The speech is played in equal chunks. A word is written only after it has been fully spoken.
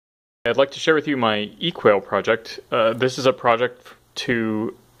I'd like to share with you my eQuail project. This is a project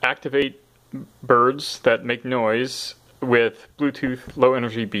to activate birds that make noise with Bluetooth low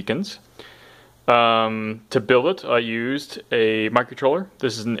energy beacons. To build it, I used a microcontroller.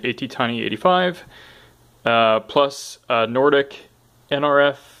 This is an ATtiny85 plus a Nordic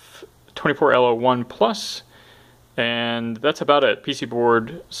NRF 24LO1 Plus, and that's about it. PC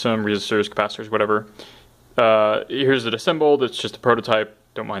board, some resistors, capacitors, whatever. Here's it assembled. It's just a prototype.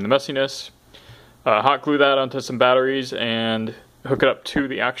 Don't mind the messiness. Hot glue that onto some batteries and hook it up to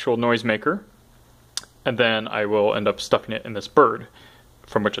the actual noisemaker. And then I will end up stuffing it in this bird,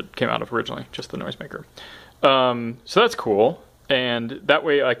 from which it came out of originally, just the noisemaker. So that's cool. And that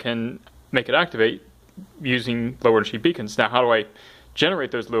way I can make it activate using low energy beacons. Now, how do I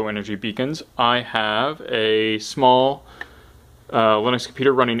generate those low energy beacons? I have a small Linux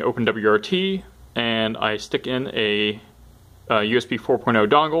computer running OpenWRT, and I stick in a USB 4.0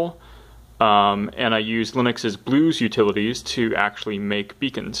 dongle, and I use Linux's Blues utilities to actually make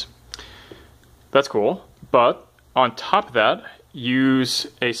beacons. That's cool, but on top of that, use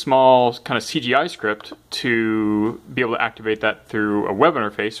a small kind of CGI script to be able to activate that through a web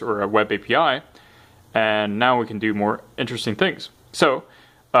interface or a web API, and now we can do more interesting things. So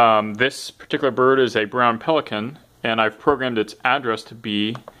this particular bird is a brown pelican, and I've programmed its address to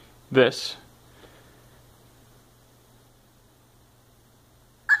be this.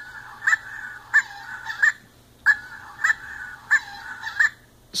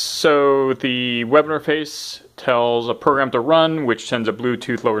 So the web interface tells a program to run, which sends a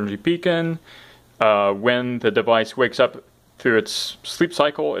Bluetooth low energy beacon. When the device wakes up through its sleep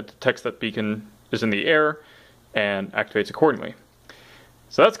cycle, it detects that beacon is in the air and activates accordingly.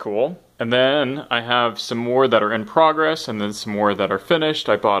 So that's cool. And then I have some more that are in progress and then some more that are finished.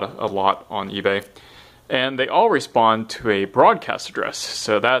 I bought a lot on eBay. And they all respond to a broadcast address,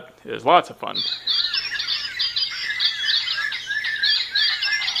 so that is lots of fun.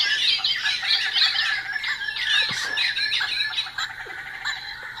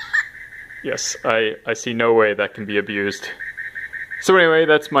 Yes, I see no way that can be abused. So anyway,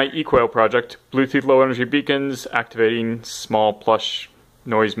 that's my eQuail project. Bluetooth low energy beacons activating small plush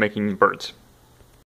noise making birds.